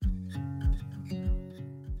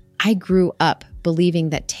I grew up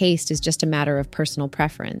believing that taste is just a matter of personal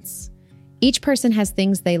preference. Each person has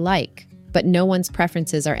things they like, but no one's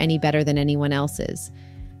preferences are any better than anyone else's.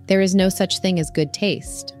 There is no such thing as good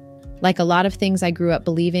taste. Like a lot of things I grew up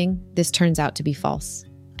believing, this turns out to be false,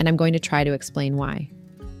 and I'm going to try to explain why.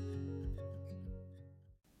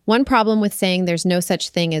 One problem with saying there's no such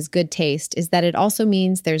thing as good taste is that it also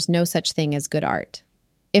means there's no such thing as good art.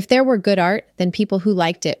 If there were good art, then people who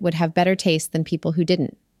liked it would have better taste than people who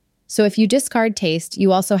didn't. So if you discard taste,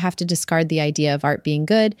 you also have to discard the idea of art being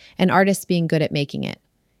good and artists being good at making it.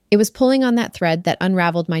 It was pulling on that thread that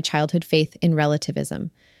unraveled my childhood faith in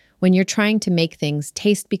relativism. When you're trying to make things,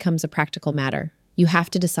 taste becomes a practical matter. You have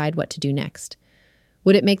to decide what to do next.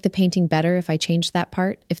 Would it make the painting better if I changed that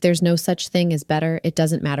part? If there's no such thing as better, it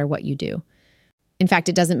doesn't matter what you do. In fact,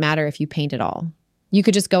 it doesn't matter if you paint at all. You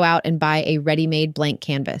could just go out and buy a ready-made blank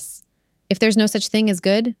canvas. If there's no such thing as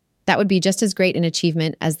good, that would be just as great an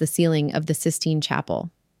achievement as the ceiling of the Sistine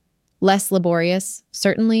Chapel. Less laborious,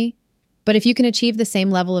 certainly, but if you can achieve the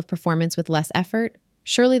same level of performance with less effort,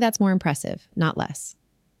 surely that's more impressive, not less.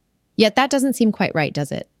 Yet that doesn't seem quite right,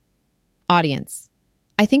 does it? Audience.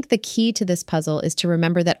 I think the key to this puzzle is to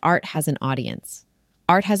remember that art has an audience.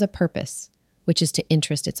 Art has a purpose, which is to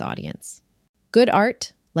interest its audience. Good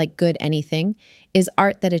art, like good anything, is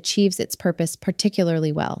art that achieves its purpose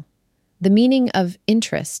particularly well. The meaning of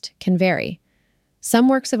interest can vary. Some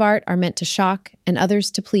works of art are meant to shock and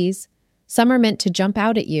others to please. Some are meant to jump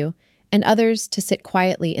out at you and others to sit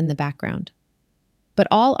quietly in the background. But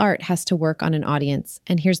all art has to work on an audience,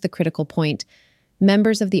 and here's the critical point.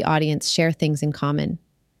 Members of the audience share things in common.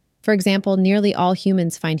 For example, nearly all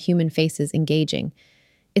humans find human faces engaging.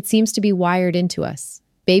 It seems to be wired into us.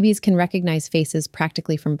 Babies can recognize faces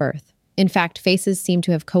practically from birth. In fact, faces seem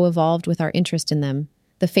to have co-evolved with our interest in them.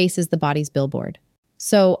 The face is the body's billboard.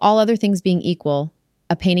 So, all other things being equal,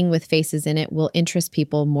 a painting with faces in it will interest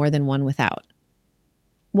people more than one without.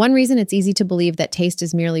 One reason it's easy to believe that taste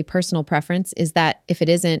is merely personal preference is that, if it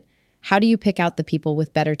isn't, how do you pick out the people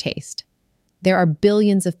with better taste? There are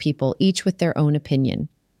billions of people, each with their own opinion.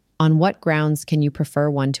 On what grounds can you prefer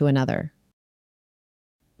one to another?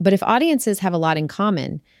 But if audiences have a lot in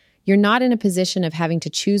common, you're not in a position of having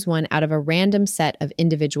to choose one out of a random set of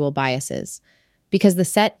individual biases, because the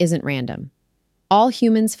set isn't random. All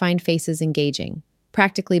humans find faces engaging,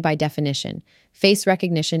 practically by definition. Face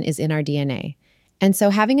recognition is in our DNA. And so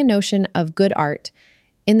having a notion of good art,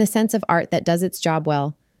 in the sense of art that does its job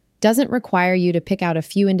well, doesn't require you to pick out a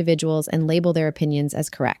few individuals and label their opinions as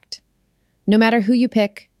correct. No matter who you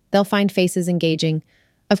pick, they'll find faces engaging.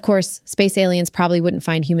 Of course, space aliens probably wouldn't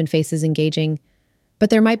find human faces engaging, but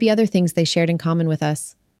there might be other things they shared in common with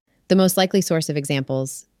us. The most likely source of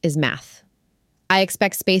examples is math. I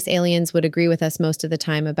expect space aliens would agree with us most of the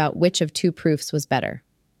time about which of two proofs was better.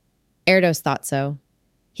 Erdos thought so.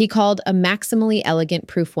 He called a maximally elegant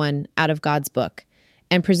proof one out of God's book,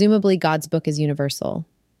 and presumably God's book is universal.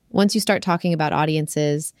 Once you start talking about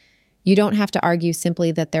audiences, you don't have to argue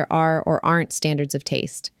simply that there are or aren't standards of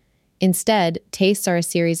taste. Instead, tastes are a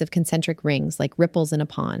series of concentric rings, like ripples in a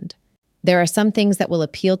pond. There are some things that will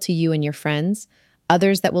appeal to you and your friends,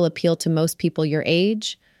 others that will appeal to most people your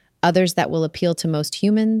age, others that will appeal to most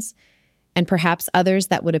humans, and perhaps others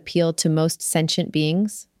that would appeal to most sentient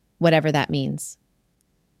beings, whatever that means.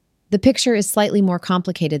 The picture is slightly more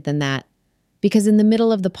complicated than that, because in the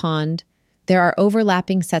middle of the pond, there are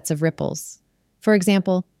overlapping sets of ripples. For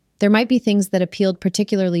example, there might be things that appealed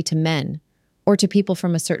particularly to men, or to people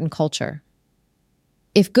from a certain culture.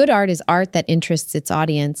 If good art is art that interests its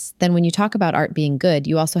audience, then when you talk about art being good,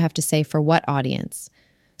 you also have to say for what audience.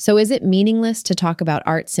 So is it meaningless to talk about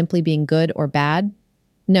art simply being good or bad?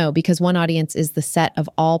 No, because one audience is the set of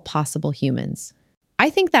all possible humans. I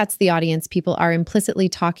think that's the audience people are implicitly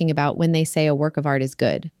talking about when they say a work of art is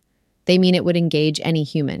good. They mean it would engage any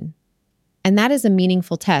human. And that is a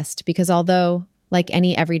meaningful test because although, like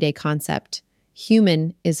any everyday concept,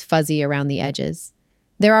 human is fuzzy around the edges,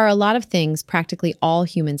 there are a lot of things practically all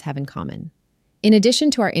humans have in common. In addition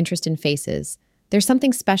to our interest in faces, there's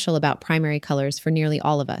something special about primary colors for nearly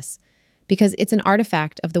all of us, because it's an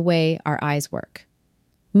artifact of the way our eyes work.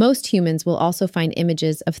 Most humans will also find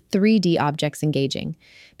images of 3D objects engaging,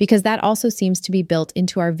 because that also seems to be built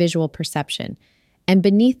into our visual perception. And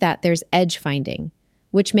beneath that, there's edge finding,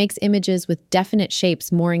 which makes images with definite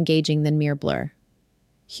shapes more engaging than mere blur.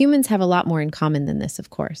 Humans have a lot more in common than this, of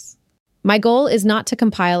course. My goal is not to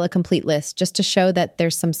compile a complete list, just to show that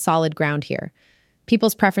there's some solid ground here.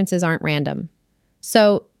 People's preferences aren't random.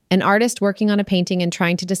 So, an artist working on a painting and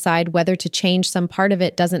trying to decide whether to change some part of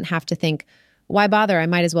it doesn't have to think, why bother? I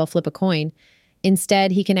might as well flip a coin.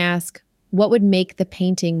 Instead, he can ask, What would make the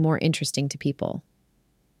painting more interesting to people?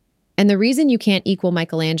 And the reason you can't equal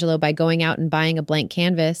Michelangelo by going out and buying a blank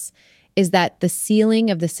canvas is that the ceiling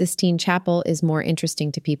of the Sistine Chapel is more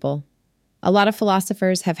interesting to people. A lot of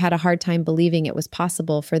philosophers have had a hard time believing it was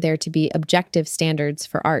possible for there to be objective standards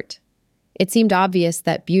for art. It seemed obvious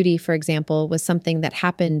that beauty, for example, was something that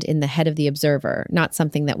happened in the head of the observer, not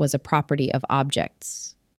something that was a property of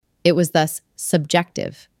objects. It was thus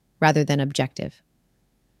subjective rather than objective.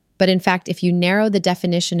 But in fact, if you narrow the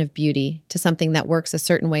definition of beauty to something that works a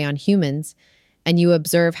certain way on humans, and you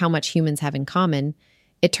observe how much humans have in common,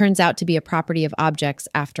 it turns out to be a property of objects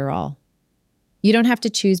after all. You don't have to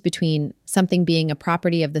choose between something being a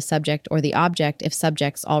property of the subject or the object if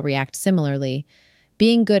subjects all react similarly.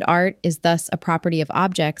 Being good art is thus a property of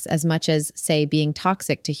objects as much as, say, being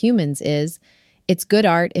toxic to humans is. It's good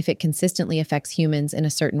art if it consistently affects humans in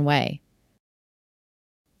a certain way.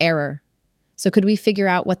 Error. So could we figure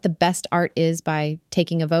out what the best art is by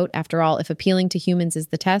taking a vote? After all, if appealing to humans is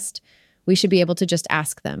the test, we should be able to just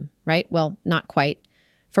ask them, right? Well, not quite.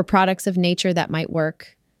 For products of nature that might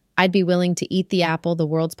work, I'd be willing to eat the apple the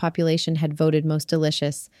world's population had voted most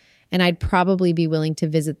delicious, and I'd probably be willing to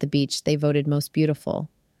visit the beach they voted most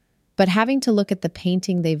beautiful. But having to look at the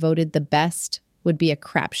painting they voted the best would be a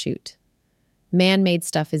crapshoot. Man-made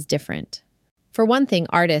stuff is different. For one thing,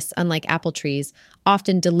 artists, unlike apple trees,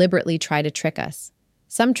 often deliberately try to trick us.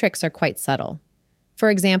 Some tricks are quite subtle. For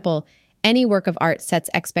example, any work of art sets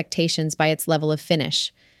expectations by its level of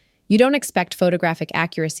finish. You don't expect photographic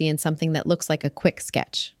accuracy in something that looks like a quick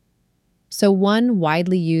sketch. So one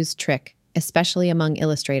widely used trick, especially among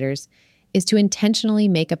illustrators, is to intentionally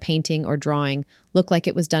make a painting or drawing look like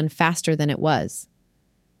it was done faster than it was.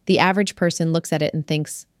 The average person looks at it and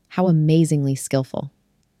thinks, how amazingly skillful.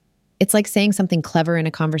 It's like saying something clever in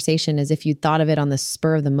a conversation as if you'd thought of it on the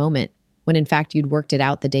spur of the moment, when in fact you'd worked it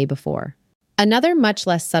out the day before. Another much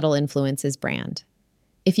less subtle influence is brand.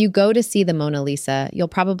 If you go to see the Mona Lisa, you'll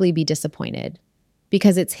probably be disappointed,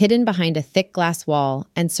 because it's hidden behind a thick glass wall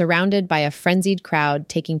and surrounded by a frenzied crowd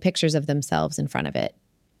taking pictures of themselves in front of it.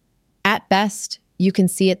 At best, you can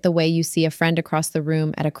see it the way you see a friend across the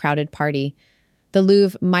room at a crowded party. The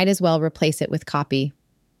Louvre might as well replace it with copy.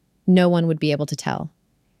 No one would be able to tell.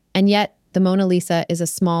 And yet, the Mona Lisa is a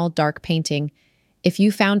small, dark painting. If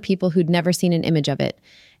you found people who'd never seen an image of it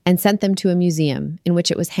and sent them to a museum in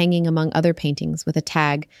which it was hanging among other paintings with a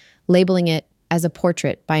tag labeling it as a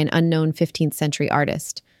portrait by an unknown 15th century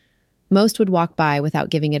artist, most would walk by without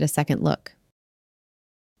giving it a second look.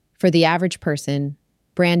 For the average person,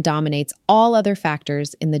 brand dominates all other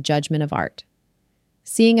factors in the judgment of art.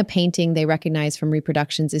 Seeing a painting they recognize from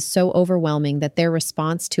reproductions is so overwhelming that their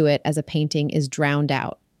response to it as a painting is drowned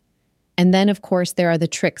out. And then, of course, there are the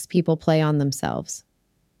tricks people play on themselves.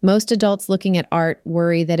 Most adults looking at art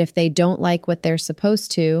worry that if they don't like what they're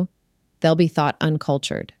supposed to, they'll be thought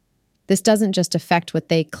uncultured. This doesn't just affect what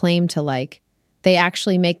they claim to like. They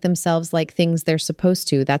actually make themselves like things they're supposed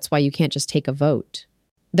to. That's why you can't just take a vote.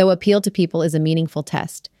 Though appeal to people is a meaningful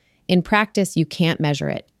test, in practice you can't measure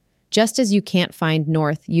it, just as you can't find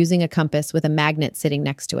north using a compass with a magnet sitting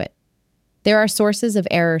next to it. There are sources of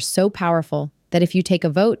error so powerful that if you take a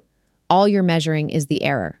vote, all you're measuring is the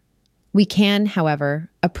error. We can,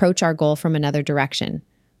 however, approach our goal from another direction,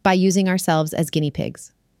 by using ourselves as guinea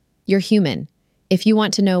pigs. You're human. If you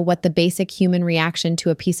want to know what the basic human reaction to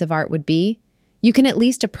a piece of art would be, you can at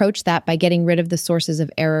least approach that by getting rid of the sources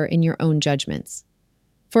of error in your own judgments.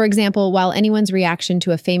 For example, while anyone's reaction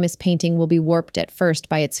to a famous painting will be warped at first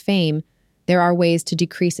by its fame, there are ways to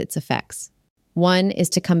decrease its effects. One is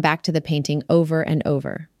to come back to the painting over and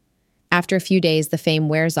over. After a few days, the fame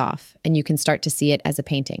wears off, and you can start to see it as a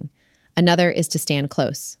painting. Another is to stand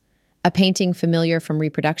close. A painting familiar from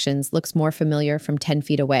reproductions looks more familiar from 10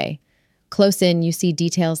 feet away. Close in, you see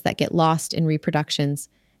details that get lost in reproductions,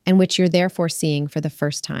 and which you're therefore seeing for the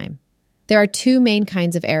first time. There are two main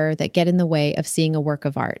kinds of error that get in the way of seeing a work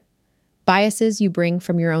of art: biases you bring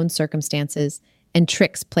from your own circumstances, and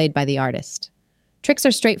tricks played by the artist. Tricks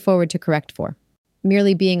are straightforward to correct for.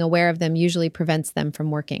 Merely being aware of them usually prevents them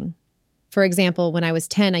from working. For example, when I was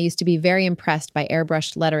 10, I used to be very impressed by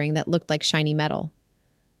airbrushed lettering that looked like shiny metal.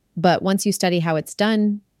 But once you study how it's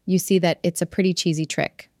done, you see that it's a pretty cheesy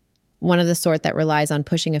trick. One of the sort that relies on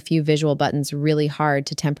pushing a few visual buttons really hard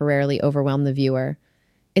to temporarily overwhelm the viewer.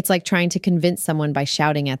 It's like trying to convince someone by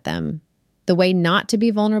shouting at them. The way not to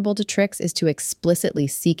be vulnerable to tricks is to explicitly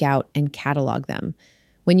seek out and catalog them.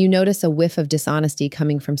 When you notice a whiff of dishonesty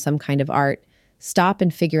coming from some kind of art, stop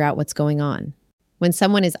and figure out what's going on. When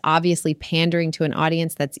someone is obviously pandering to an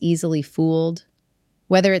audience that's easily fooled,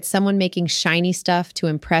 whether it's someone making shiny stuff to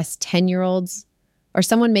impress 10-year-olds or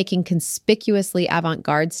someone making conspicuously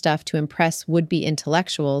avant-garde stuff to impress would-be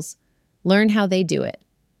intellectuals, learn how they do it.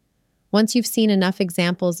 Once you've seen enough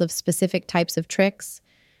examples of specific types of tricks,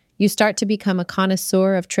 you start to become a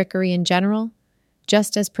connoisseur of trickery in general,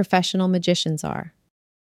 just as professional magicians are.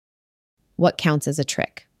 What counts as a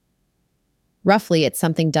trick? Roughly, it's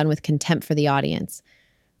something done with contempt for the audience.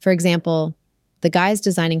 For example, the guys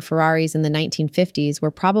designing Ferraris in the 1950s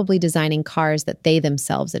were probably designing cars that they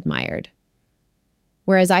themselves admired.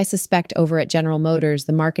 Whereas I suspect over at General Motors,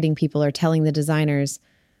 the marketing people are telling the designers,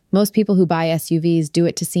 most people who buy SUVs do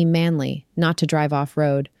it to seem manly, not to drive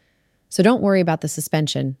off-road. So don't worry about the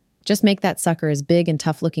suspension. Just make that sucker as big and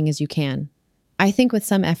tough-looking as you can. I think with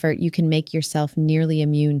some effort, you can make yourself nearly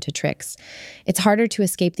immune to tricks. It's harder to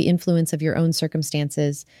escape the influence of your own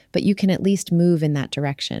circumstances, but you can at least move in that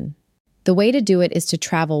direction. The way to do it is to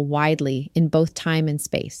travel widely in both time and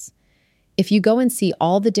space. If you go and see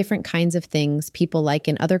all the different kinds of things people like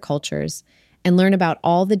in other cultures and learn about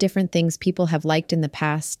all the different things people have liked in the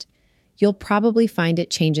past, you'll probably find it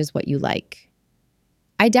changes what you like.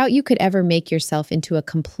 I doubt you could ever make yourself into a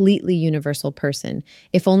completely universal person,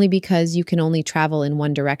 if only because you can only travel in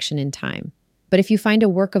one direction in time. But if you find a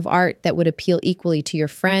work of art that would appeal equally to your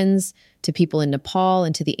friends, to people in Nepal,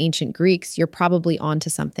 and to the ancient Greeks, you're probably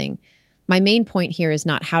onto something. My main point here is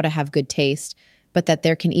not how to have good taste, but that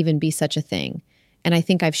there can even be such a thing. And I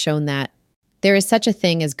think I've shown that. There is such a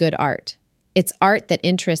thing as good art. It's art that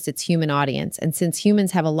interests its human audience, and since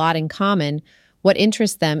humans have a lot in common, what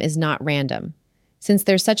interests them is not random. Since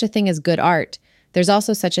there's such a thing as good art, there's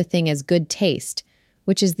also such a thing as good taste,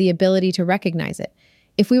 which is the ability to recognize it.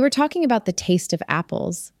 If we were talking about the taste of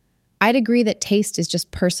apples, I'd agree that taste is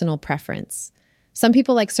just personal preference. Some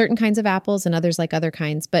people like certain kinds of apples and others like other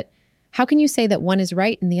kinds, but how can you say that one is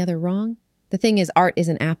right and the other wrong? The thing is, art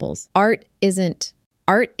isn't apples. Art is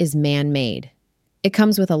man-made. It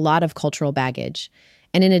comes with a lot of cultural baggage.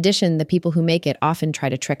 And in addition, the people who make it often try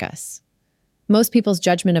to trick us. Most people's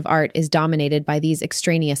judgment of art is dominated by these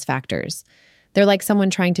extraneous factors. They're like someone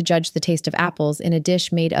trying to judge the taste of apples in a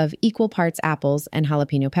dish made of equal parts apples and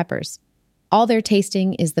jalapeno peppers. All they're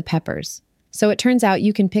tasting is the peppers. So it turns out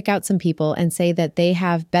you can pick out some people and say that they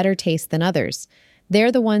have better taste than others.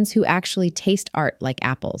 They're the ones who actually taste art like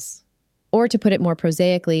apples. Or to put it more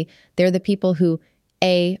prosaically, they're the people who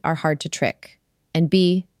A, are hard to trick, and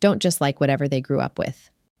B, don't just like whatever they grew up with.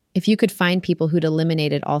 If you could find people who'd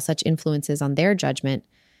eliminated all such influences on their judgment,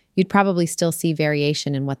 you'd probably still see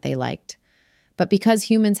variation in what they liked. But because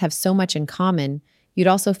humans have so much in common, you'd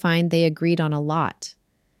also find they agreed on a lot.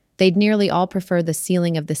 They'd nearly all prefer the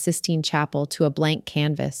ceiling of the Sistine Chapel to a blank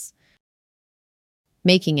canvas.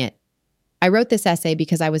 Making it. I wrote this essay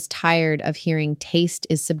because I was tired of hearing taste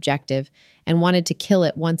is subjective and wanted to kill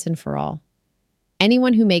it once and for all.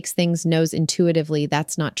 Anyone who makes things knows intuitively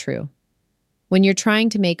that's not true. When you're trying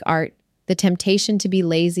to make art, the temptation to be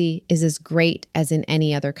lazy is as great as in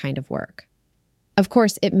any other kind of work. Of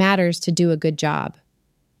course, it matters to do a good job.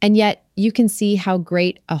 And yet, you can see how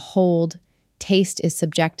great a hold taste is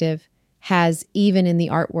subjective has even in the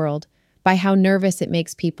art world by how nervous it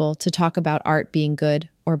makes people to talk about art being good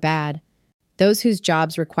or bad. Those whose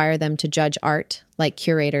jobs require them to judge art, like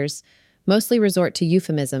curators, mostly resort to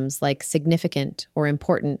euphemisms like significant or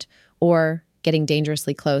important or, getting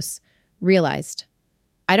dangerously close, realized.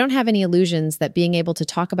 I don't have any illusions that being able to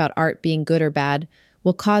talk about art being good or bad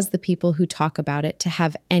will cause the people who talk about it to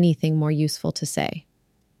have anything more useful to say.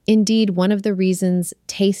 Indeed, one of the reasons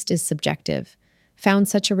taste is subjective, found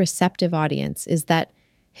such a receptive audience, is that,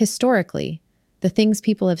 historically, the things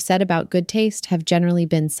people have said about good taste have generally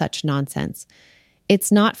been such nonsense.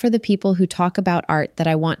 It's not for the people who talk about art that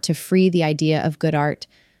I want to free the idea of good art,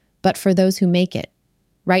 but for those who make it.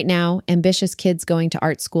 Right now, ambitious kids going to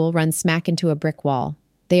art school run smack into a brick wall.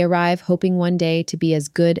 They arrive hoping one day to be as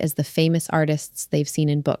good as the famous artists they've seen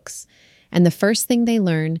in books. And the first thing they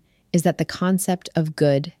learn is that the concept of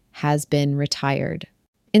good has been retired.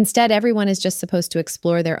 Instead, everyone is just supposed to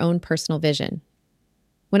explore their own personal vision.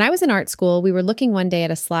 When I was in art school, we were looking one day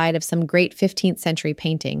at a slide of some great 15th century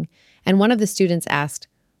painting, and one of the students asked,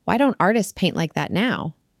 "Why don't artists paint like that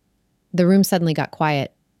now?" The room suddenly got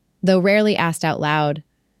quiet. Though rarely asked out loud,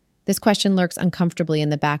 this question lurks uncomfortably in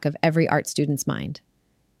the back of every art student's mind.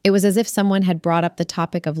 It was as if someone had brought up the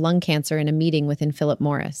topic of lung cancer in a meeting within Philip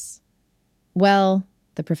Morris. "Well,"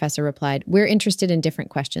 the professor replied, "we're interested in different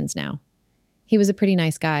questions now." He was a pretty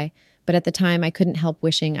nice guy, but at the time I couldn't help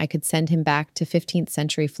wishing I could send him back to 15th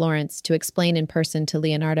century Florence to explain in person to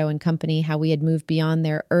Leonardo and company how we had moved beyond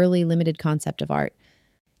their early limited concept of art.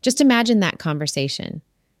 Just imagine that conversation.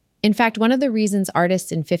 In fact, one of the reasons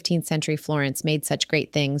artists in 15th century Florence made such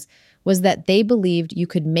great things was that they believed you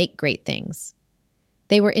could make great things.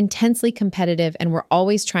 They were intensely competitive and were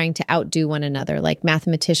always trying to outdo one another, like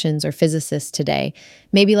mathematicians or physicists today,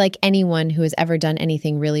 maybe like anyone who has ever done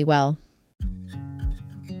anything really well.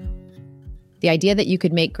 The idea that you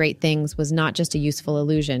could make great things was not just a useful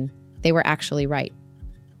illusion, they were actually right.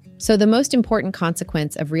 So the most important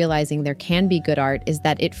consequence of realizing there can be good art is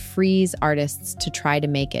that it frees artists to try to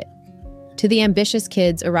make it. To the ambitious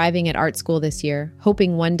kids arriving at art school this year,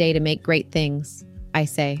 hoping one day to make great things, I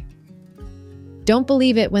say, don't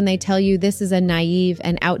believe it when they tell you this is a naive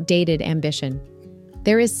and outdated ambition.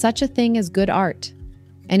 There is such a thing as good art,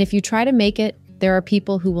 and if you try to make it, there are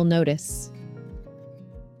people who will notice.